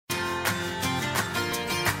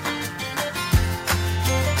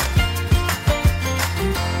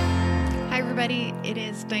everybody. It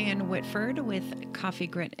is Diane Whitford with Coffee,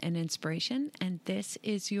 Grit, and Inspiration, and this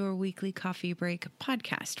is your weekly coffee break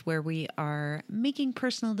podcast where we are making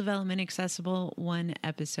personal development accessible one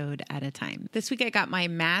episode at a time. This week I got my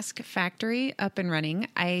mask factory up and running.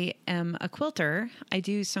 I am a quilter. I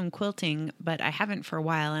do some quilting, but I haven't for a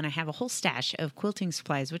while, and I have a whole stash of quilting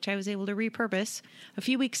supplies, which I was able to repurpose. A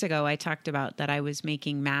few weeks ago, I talked about that I was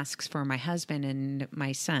making masks for my husband and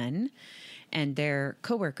my son and their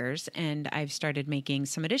coworkers, and I've started making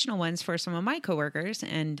some additional ones for some of my coworkers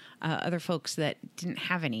and other folks that didn't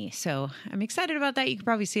have any. So I'm excited about that. You can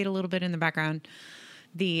probably see it a little bit in the background,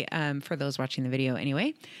 for those watching the video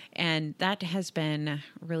anyway. And that has been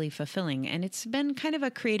really fulfilling, and it's been kind of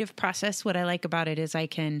a creative process. What I like about it is I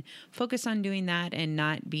can focus on doing that and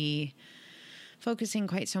not be focusing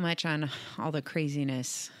quite so much on all the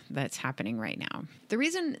craziness that's happening right now. The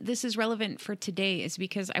reason this is relevant for today is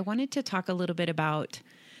because I wanted to talk a little bit about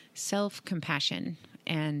self-compassion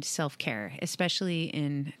and self-care, especially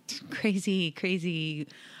in crazy,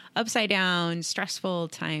 upside down, stressful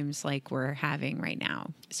times like we're having right now.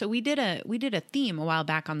 So we did a theme a while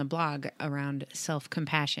back on the blog around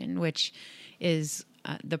self-compassion, which is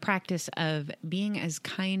the practice of being as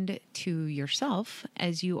kind to yourself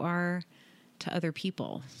as you are to other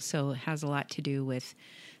people. So it has a lot to do with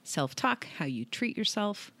self-talk, how you treat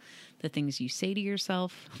yourself, the things you say to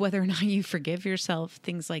yourself, whether or not you forgive yourself,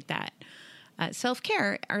 things like that.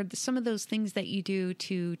 Self-care are some of those things that you do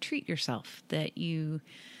to treat yourself, that you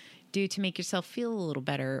do to make yourself feel a little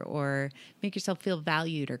better or make yourself feel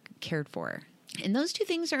valued or cared for. And those two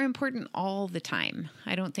things are important all the time.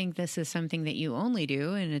 I don't think this is something that you only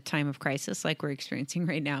do in a time of crisis like we're experiencing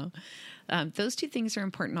right now. Those two things are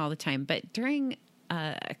important all the time. But during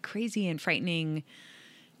a crazy and frightening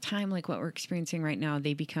time like what we're experiencing right now,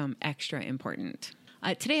 they become extra important.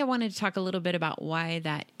 Today, I wanted to talk a little bit about why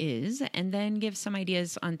that is, and then give some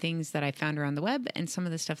ideas on things that I found around the web and some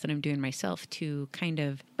of the stuff that I'm doing myself to kind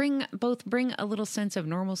of bring a little sense of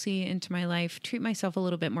normalcy into my life, treat myself a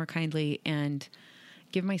little bit more kindly, and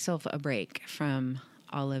give myself a break from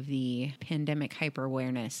all of the pandemic hyper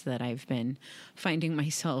awareness that I've been finding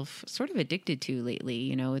myself sort of addicted to lately.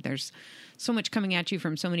 You know, there's so much coming at you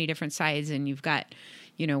from so many different sides, and you've got,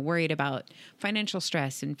 worried about financial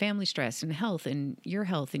stress and family stress and health and your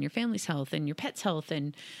family's health and your pet's health,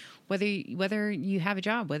 and whether you have a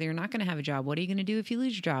job, whether you're not going to have a job, what are you going to do if you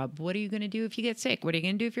lose your job? What are you going to do if you get sick? What are you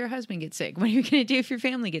going to do if your husband gets sick? What are you going to do if your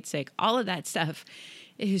family gets sick? All of that stuff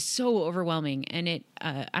is so overwhelming. And it,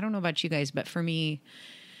 I don't know about you guys, but for me,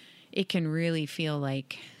 it can really feel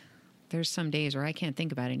like there's some days where I can't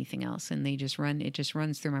think about anything else, and it just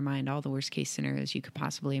runs through my mind. All the worst case scenarios you could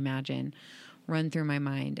possibly imagine run through my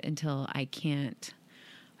mind until I can't.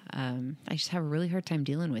 I just have a really hard time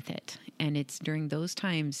dealing with it. And it's during those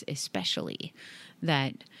times, especially,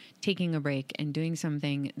 that taking a break and doing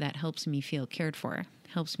something that helps me feel cared for,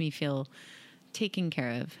 helps me feel taken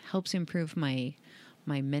care of, helps improve my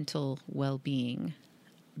mental well-being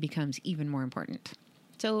becomes even more important.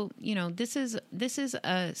 So, this is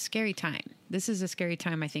a scary time. This is a scary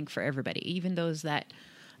time, I think, for everybody, even those that,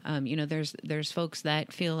 there's folks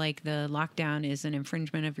that feel like the lockdown is an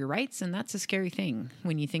infringement of your rights. And that's a scary thing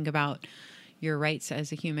when you think about your rights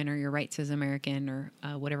as a human or your rights as American or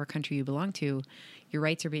whatever country you belong to. Your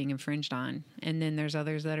rights are being infringed on. And then there's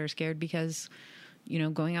others that are scared because,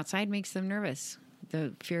 going outside makes them nervous.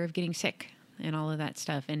 The fear of getting sick and all of that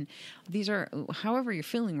stuff. And these are, however you're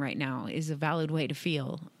feeling right now is a valid way to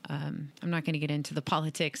feel. I'm not going to get into the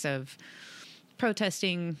politics of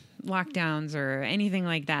protesting lockdowns or anything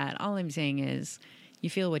like that. All I'm saying is you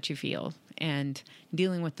feel what you feel, and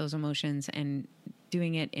dealing with those emotions and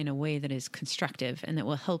doing it in a way that is constructive and that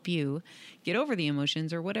will help you get over the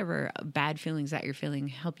emotions or whatever bad feelings that you're feeling,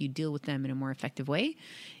 help you deal with them in a more effective way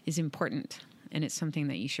is important. And it's something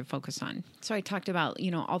that you should focus on. So I talked about,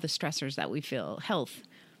 all the stressors that we feel, health,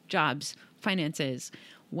 jobs, finances,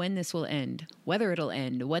 when this will end, whether it'll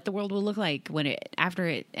end, what the world will look like after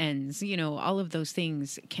it ends. All of those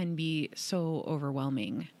things can be so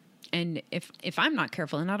overwhelming. And if I'm not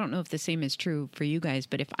careful, and I don't know if the same is true for you guys,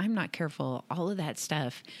 but if I'm not careful, all of that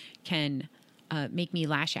stuff can make me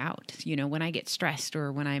lash out. When I get stressed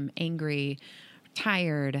or when I'm angry,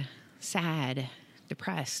 tired, sad,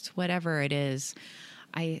 depressed, whatever it is,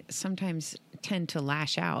 I sometimes tend to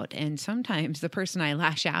lash out. And sometimes the person I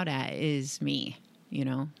lash out at is me.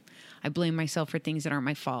 I blame myself for things that aren't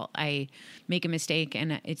my fault. I make a mistake,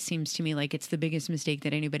 and it seems to me like it's the biggest mistake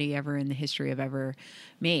that anybody ever in the history of ever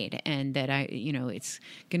made, and that it's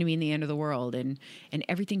going to mean the end of the world, and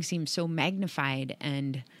everything seems so magnified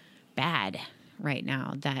and bad right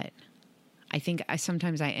now that I think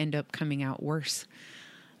sometimes I end up coming out worse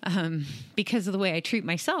because of the way I treat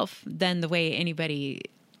myself than the way anybody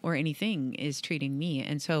or anything is treating me.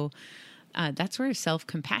 And so that's where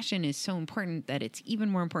self-compassion is so important, that it's even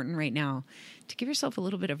more important right now to give yourself a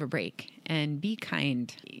little bit of a break and be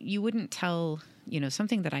kind. You wouldn't tell,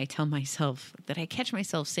 something that I tell myself, that I catch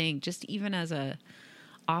myself saying just even as a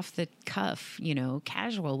off the cuff,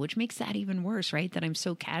 casual, which makes that even worse, right? That I'm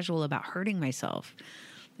so casual about hurting myself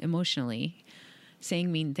emotionally,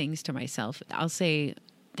 saying mean things to myself. I'll say,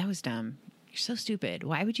 that was dumb. You're so stupid.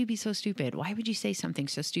 Why would you be so stupid? Why would you say something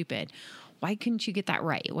so stupid? Why couldn't you get that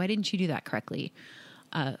right? Why didn't you do that correctly?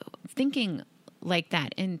 Thinking like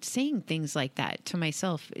that and saying things like that to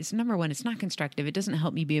myself is, number one, it's not constructive. It doesn't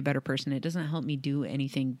help me be a better person. It doesn't help me do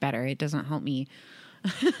anything better. It doesn't help me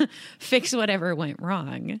fix whatever went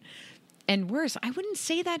wrong. And worse, I wouldn't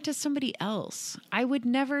say that to somebody else. I would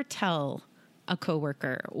never tell a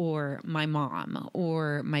coworker or my mom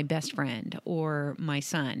or my best friend or my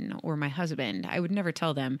son or my husband. I would never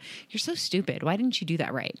tell them, you're so stupid. Why didn't you do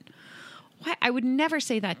that right? Why? I would never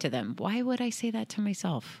say that to them. Why would I say that to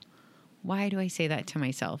myself? Why do I say that to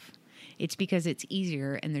myself? It's because it's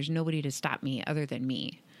easier and there's nobody to stop me other than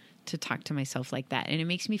me to talk to myself like that. And it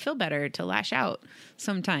makes me feel better to lash out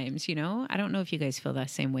sometimes, I don't know if you guys feel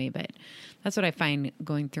that same way, but that's what I find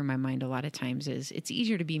going through my mind a lot of times is it's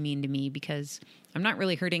easier to be mean to me because I'm not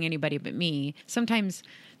really hurting anybody but me. Sometimes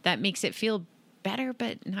that makes it feel better,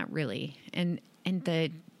 but not really. And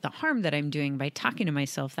the harm that I'm doing by talking to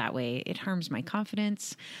myself that way, it harms my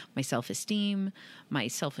confidence, my self-esteem, my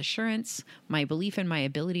self-assurance, my belief in my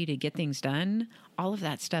ability to get things done. All of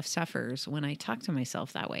that stuff suffers when I talk to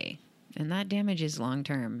myself that way. And that damage is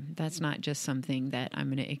long-term. That's not just something that I'm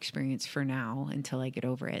going to experience for now until I get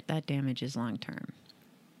over it. That damage is long-term.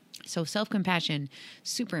 So self-compassion,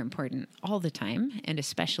 super important all the time, and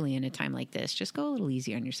especially in a time like this. Just go a little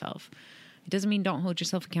easy on yourself. It doesn't mean don't hold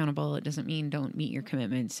yourself accountable. It doesn't mean don't meet your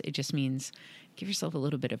commitments. It just means give yourself a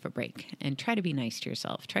little bit of a break and try to be nice to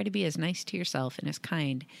yourself. Try to be as nice to yourself and as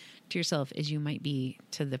kind to yourself as you might be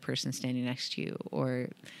to the person standing next to you or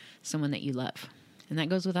someone that you love. And that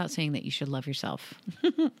goes without saying that you should love yourself.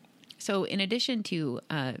 So in addition to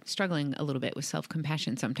struggling a little bit with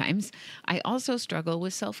self-compassion sometimes, I also struggle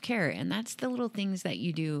with self-care. And that's the little things that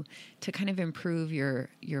you do to kind of improve your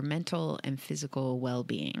mental and physical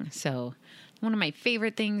well-being. So one of my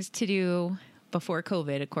favorite things to do before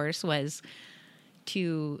COVID, of course, was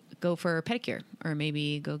to go for a pedicure or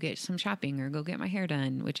maybe go get some shopping or go get my hair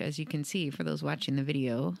done, which, as you can see, for those watching the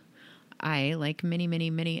video, I, like many, many,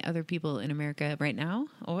 many other people in America right now,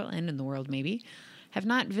 and in the world maybe, have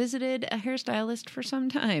not visited a hairstylist for some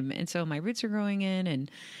time. And so my roots are growing in,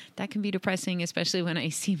 and that can be depressing, especially when I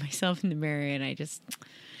see myself in the mirror and I just,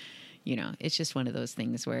 it's just one of those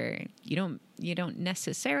things where you don't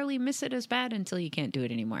necessarily miss it as bad until you can't do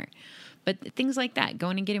it anymore. But things like that,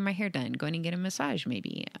 going and getting my hair done, going and getting a massage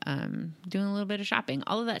maybe, doing a little bit of shopping,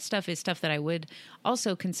 all of that stuff is stuff that I would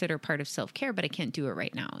also consider part of self-care, but I can't do it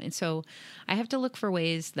right now. And so I have to look for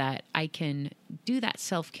ways that I can do that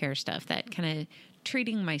self-care stuff, that kind of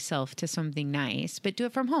treating myself to something nice, but do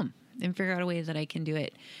it from home and figure out a way that I can do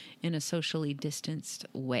it in a socially distanced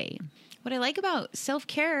way. What I like about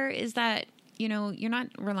self-care is that, you're not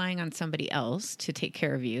relying on somebody else to take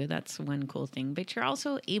care of you. That's one cool thing, but you're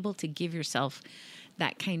also able to give yourself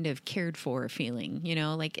that kind of cared for feeling,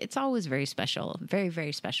 like it's always very special, very,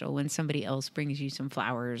 very special when somebody else brings you some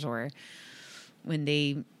flowers or when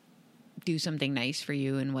they do something nice for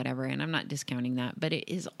you and whatever. And I'm not discounting that, but it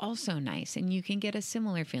is also nice. And you can get a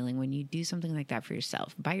similar feeling when you do something like that for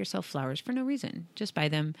yourself. Buy yourself flowers for no reason. Just buy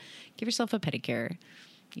them. Give yourself a pedicure.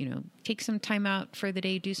 Take some time out for the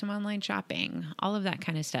day, do some online shopping. All of that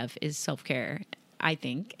kind of stuff is self-care, I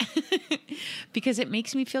think, because it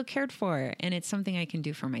makes me feel cared for and it's something I can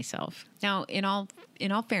do for myself. Now, in all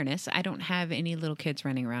fairness, I don't have any little kids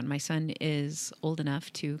running around. My son is old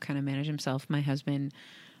enough to kind of manage himself. My husband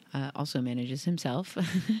also manages himself.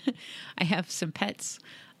 I have some pets,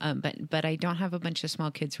 but I don't have a bunch of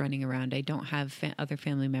small kids running around. I don't have other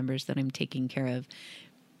family members that I'm taking care of.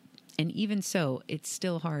 And even so, it's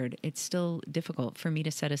still hard. It's still difficult for me to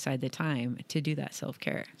set aside the time to do that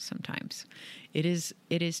self-care sometimes. It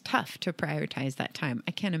is tough to prioritize that time.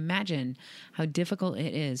 I can't imagine how difficult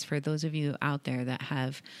it is for those of you out there that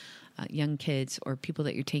have young kids or people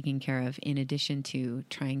that you're taking care of, in addition to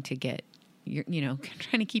trying to get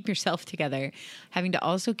trying to keep yourself together, having to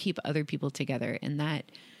also keep other people together. And that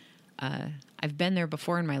I've been there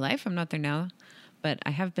before in my life. I'm not there now, but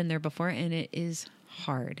I have been there before, and it is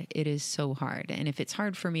hard. It is so hard. And if it's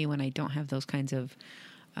hard for me when I don't have those kinds of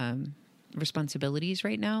responsibilities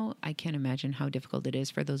right now, I can't imagine how difficult it is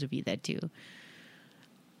for those of you that do.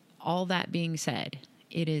 All that being said,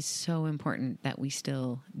 it is so important that we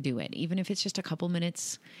still do it, even if it's just a couple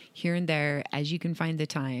minutes here and there as you can find the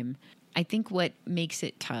time. I think what makes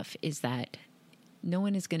it tough is that no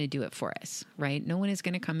one is going to do it for us, right? No one is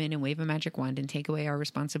going to come in and wave a magic wand and take away our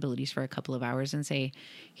responsibilities for a couple of hours and say,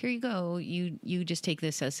 here you go. You just take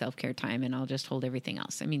this as self-care time and I'll just hold everything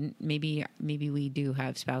else. I mean, maybe we do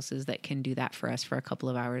have spouses that can do that for us for a couple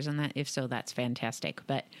of hours, and that, if so, that's fantastic.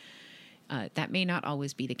 But that may not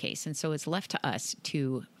always be the case. And so it's left to us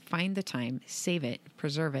to find the time, save it,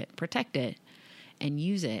 preserve it, protect it, and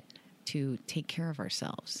use it to take care of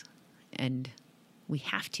ourselves. And we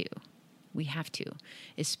have to,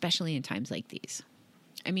 especially in times like these.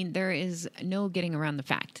 I mean, there is no getting around the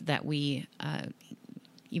fact that we,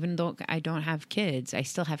 even though I don't have kids, I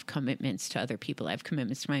still have commitments to other people. I have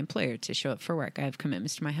commitments to my employer to show up for work. I have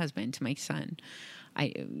commitments to my husband, to my son.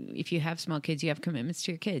 If you have small kids, you have commitments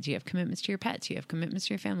to your kids. You have commitments to your pets. You have commitments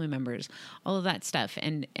to your family members. All of that stuff,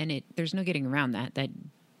 and there's no getting around that. That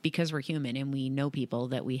because we're human and we know people,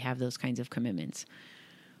 that we have those kinds of commitments.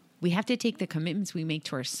 We have to take the commitments we make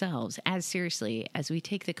to ourselves as seriously as we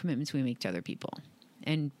take the commitments we make to other people.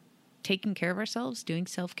 And taking care of ourselves, doing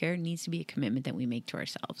self-care, needs to be a commitment that we make to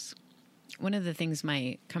ourselves. One of the things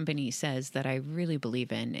my company says that I really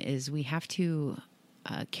believe in is we have to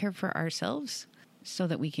care for ourselves so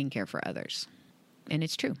that we can care for others. And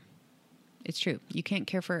it's true. It's true. You can't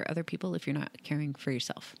care for other people if you're not caring for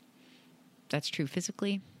yourself. That's true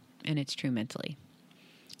physically, and it's true mentally.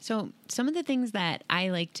 So some of the things that I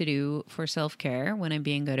like to do for self-care when I'm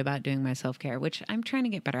being good about doing my self-care, which I'm trying to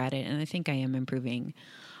get better at it, and I think I am improving.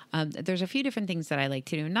 There's a few different things that I like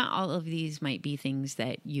to do. Not all of these might be things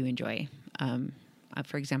that you enjoy.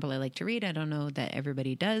 For example, I like to read. I don't know that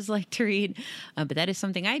everybody does like to read, but that is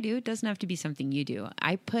something I do. It doesn't have to be something you do.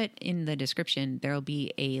 I put in the description, there will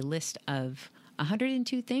be a list of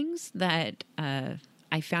 102 things that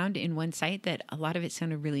I found in one site that a lot of it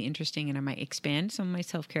sounded really interesting, and I might expand some of my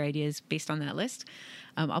self-care ideas based on that list.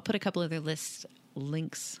 I'll put a couple other links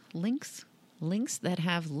that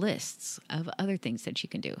have lists of other things that you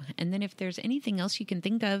can do. And then if there's anything else you can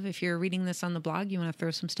think of, if you're reading this on the blog, you want to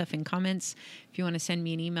throw some stuff in comments, if you want to send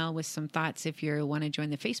me an email with some thoughts, if you want to join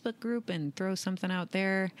the Facebook group and throw something out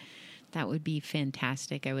there, that would be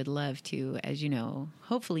fantastic. I would love to, as you know,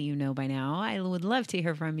 hopefully you know by now, I would love to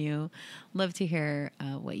hear from you, love to hear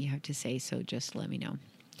what you have to say. So just let me know.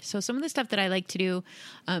 So some of the stuff that I like to do,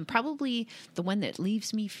 probably the one that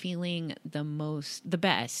leaves me feeling the most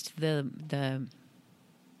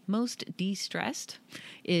de-stressed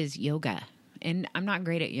is yoga. And I'm not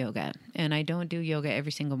great at yoga, and I don't do yoga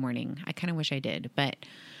every single morning. I kind of wish I did, but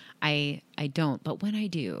I don't. But when I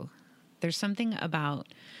do, there's something about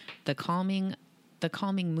the calming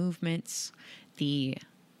movements, the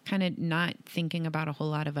kind of not thinking about a whole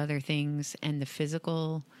lot of other things, and the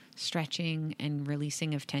physical stretching and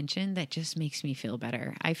releasing of tension that just makes me feel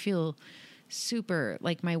better. I feel super,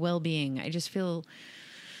 like, my well-being. I just feel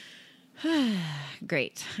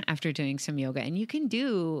great after doing some yoga. And you can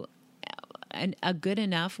do a good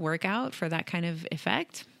enough workout for that kind of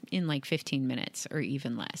effect in like 15 minutes or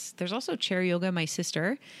even less. There's also chair yoga. My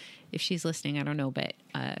sister, if she's listening, I don't know, but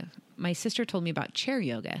my sister told me about chair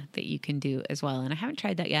yoga that you can do as well. And I haven't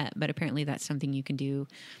tried that yet, but apparently that's something you can do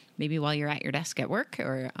maybe while you're at your desk at work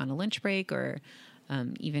or on a lunch break, or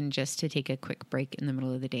even just to take a quick break in the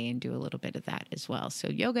middle of the day and do a little bit of that as well. So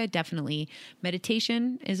yoga, definitely.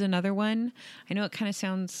 Meditation is another one. I know it kind of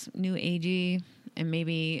sounds new agey and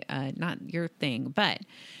maybe not your thing, but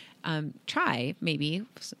try maybe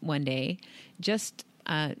one day just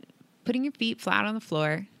putting your feet flat on the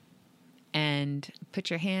floor and put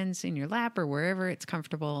your hands in your lap or wherever it's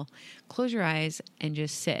comfortable. Close your eyes and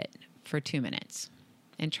just sit for 2 minutes.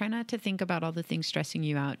 And try not to think about all the things stressing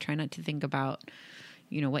you out. Try not to think about,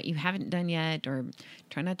 what you haven't done yet, or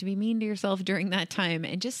try not to be mean to yourself during that time,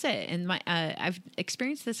 and just sit. And I've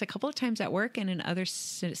experienced this a couple of times at work and in other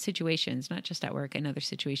situations, not just at work, in other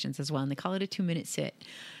situations as well. And they call it a 2-minute sit,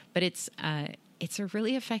 but it's a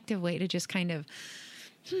really effective way to just kind of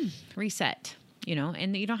reset.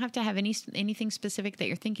 And you don't have to have anything specific that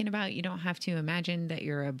you're thinking about. You don't have to imagine that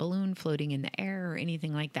you're a balloon floating in the air or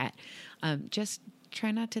anything like that. Just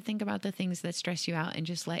try not to think about the things that stress you out and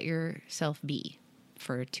just let yourself be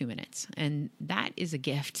for 2 minutes. And that is a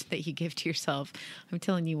gift that you give to yourself. I'm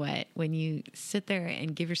telling you what, when you sit there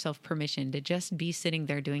and give yourself permission to just be sitting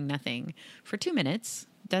there doing nothing for 2 minutes,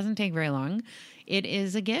 doesn't take very long, it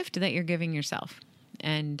is a gift that you're giving yourself.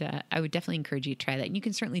 And I would definitely encourage you to try that. And you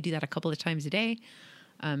can certainly do that a couple of times a day.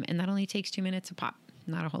 And that only takes 2 minutes a pop.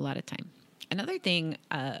 not a whole lot of time. Another thing,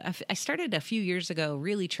 I started a few years ago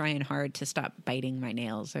really trying hard to stop biting my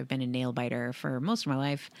nails. I've been a nail biter for most of my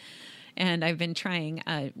life. And I've been trying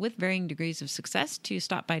with varying degrees of success to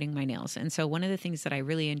stop biting my nails. And so one of the things that I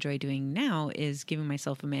really enjoy doing now is giving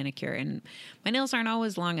myself a manicure. And my nails aren't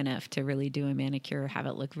always long enough to really do a manicure, have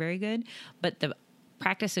it look very good. But the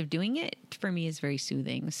practice of doing it for me is very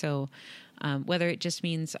soothing. So whether it just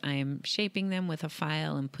means I'm shaping them with a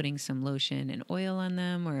file and putting some lotion and oil on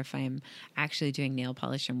them, or if I'm actually doing nail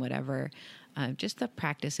polish and whatever, just the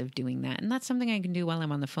practice of doing that. And that's something I can do while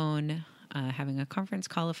I'm on the phone, having a conference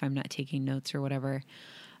call if I'm not taking notes or whatever.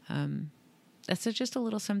 That's just a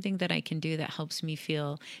little something that I can do that helps me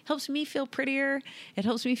feel prettier. It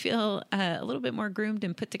helps me feel a little bit more groomed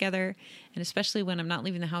and put together. And especially when I'm not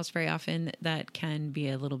leaving the house very often, that can be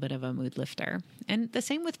a little bit of a mood lifter. And the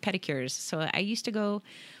same with pedicures. So I used to go,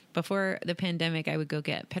 before the pandemic, I would go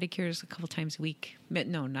get pedicures a couple times a week.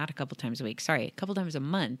 No, not a couple times a week. Sorry, a couple times a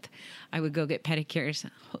month. I would go get pedicures,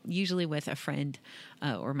 usually with a friend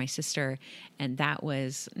or my sister. And that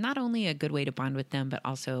was not only a good way to bond with them, but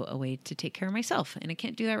also a way to take care of myself. And I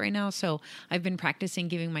can't do that right now. So I've been practicing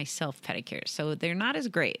giving myself pedicures. So they're not as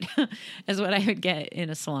great as what I would get in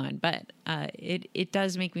a salon, but it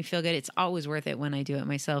does make me feel good. It's always worth it when I do it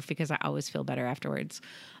myself because I always feel better afterwards.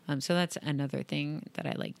 So that's another thing that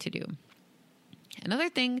I like to do. Another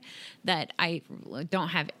thing that I don't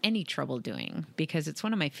have any trouble doing, because it's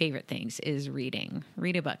one of my favorite things, is reading.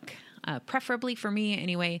 Read a book. Preferably for me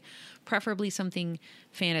anyway, preferably something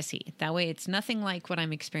fantasy. That way it's nothing like what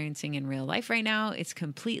I'm experiencing in real life right now. It's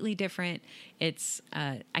completely different. It's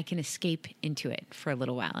I can escape into it for a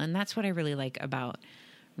little while. And that's what I really like about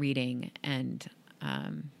reading, and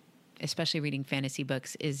especially reading fantasy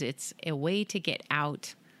books, is it's a way to get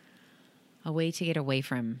out, a way to get away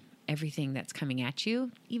from everything that's coming at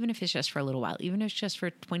you, even if it's just for a little while, even if it's just for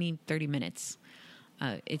 20, 30 minutes.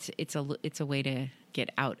 It's a way to get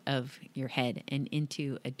out of your head and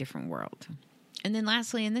into a different world. And then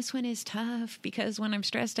lastly, and this one is tough because when I'm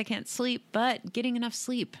stressed, I can't sleep, but getting enough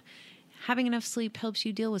sleep. Having enough sleep helps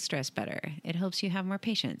you deal with stress better. It helps you have more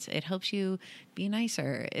patience. It helps you be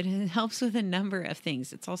nicer. It helps with a number of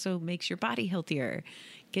things. It also makes your body healthier.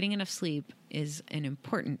 Getting enough sleep is an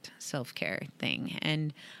important self-care thing.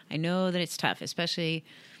 And I know that it's tough, especially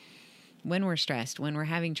when we're stressed, when we're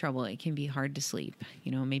having trouble. It can be hard to sleep.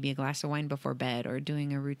 You know, maybe a glass of wine before bed, or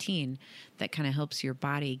doing a routine that kind of helps your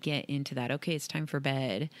body get into that, okay, it's time for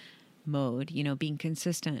bed mode, you know, being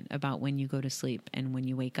consistent about when you go to sleep and when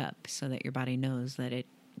you wake up, so that your body knows that it,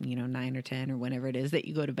 9 or 10 or whenever it is that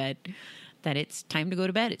you go to bed, that it's time to go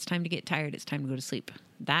to bed. It's time to get tired. It's time to go to sleep.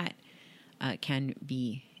 That can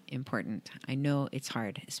be important. I know it's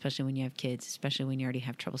hard, especially when you have kids, especially when you already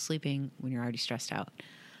have trouble sleeping, when you're already stressed out.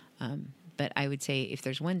 But I would say if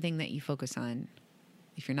there's one thing that you focus on,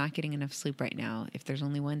 if you're not getting enough sleep right now, if there's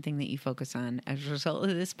only one thing that you focus on as a result of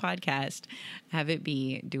this podcast, have it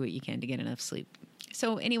be do what you can to get enough sleep.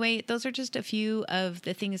 So anyway, those are just a few of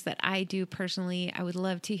the things that I do personally. I would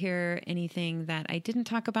love to hear anything that I didn't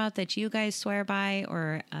talk about that you guys swear by,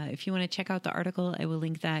 or if you want to check out the article, I will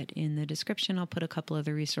link that in the description. I'll put a couple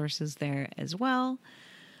other resources there as well.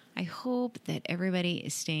 I hope that everybody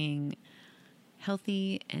is staying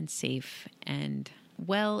healthy and safe and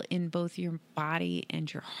well in both your body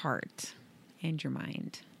and your heart and your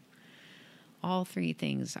mind. All three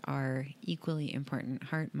things are equally important: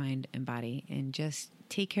 heart, mind, and body. And just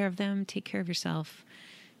take care of them. Take care of yourself.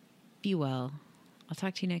 Be well. I'll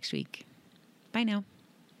talk to you next week. Bye now.